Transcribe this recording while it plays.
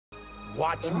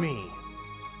Watch me.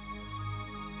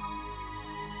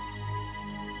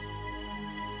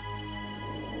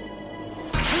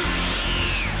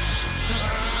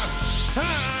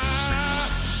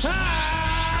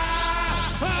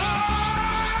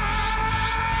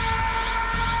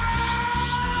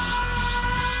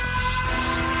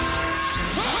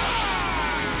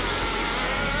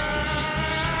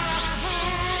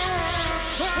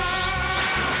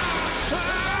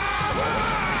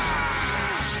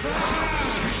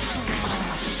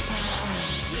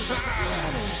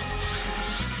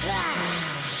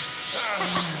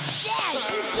 Dad,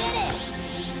 you did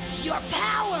it! Your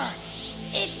power!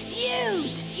 It's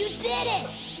huge! You did it!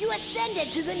 You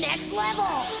ascended to the next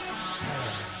level!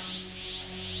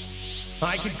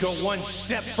 I could go one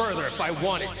step further if I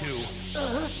wanted to.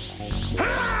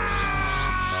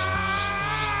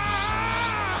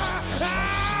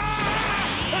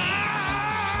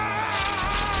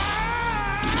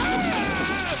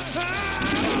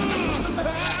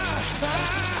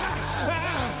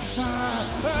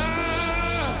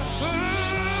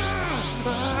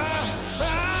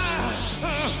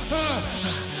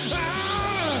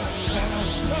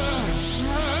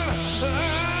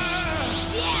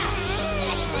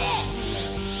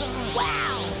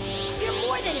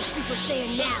 Super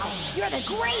Saiyan now. You're the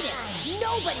greatest.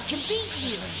 Nobody can beat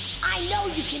you. I know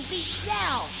you can beat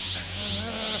Cell.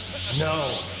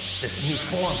 No, this new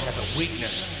form has a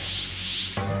weakness.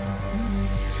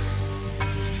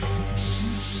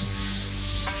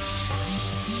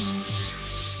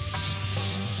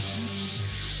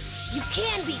 You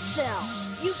can beat Cell.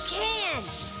 You can.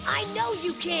 I know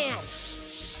you can.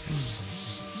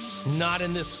 Not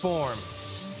in this form.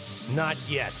 Not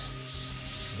yet.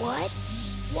 What?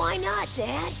 Why not,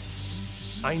 Dad?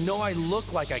 I know I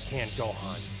look like I can't,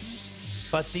 Gohan.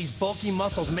 But these bulky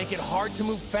muscles make it hard to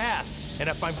move fast. And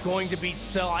if I'm going to beat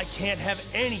Cell, I can't have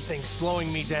anything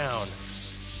slowing me down.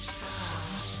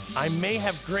 I may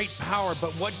have great power,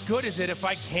 but what good is it if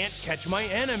I can't catch my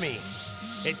enemy?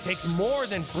 It takes more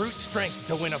than brute strength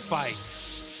to win a fight.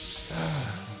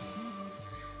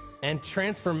 And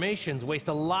transformations waste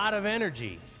a lot of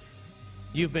energy.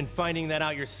 You've been finding that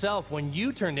out yourself when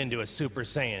you turned into a Super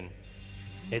Saiyan.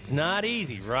 It's not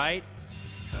easy, right?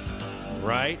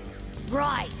 Right?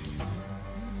 Right.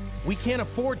 We can't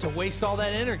afford to waste all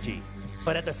that energy.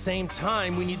 But at the same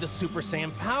time, we need the Super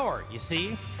Saiyan power, you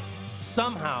see?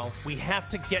 Somehow, we have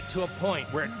to get to a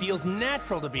point where it feels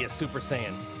natural to be a Super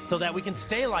Saiyan, so that we can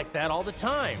stay like that all the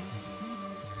time.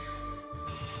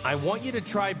 I want you to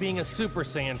try being a Super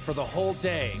Saiyan for the whole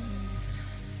day.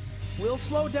 We'll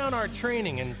slow down our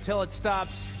training until it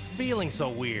stops feeling so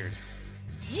weird.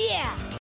 Yeah!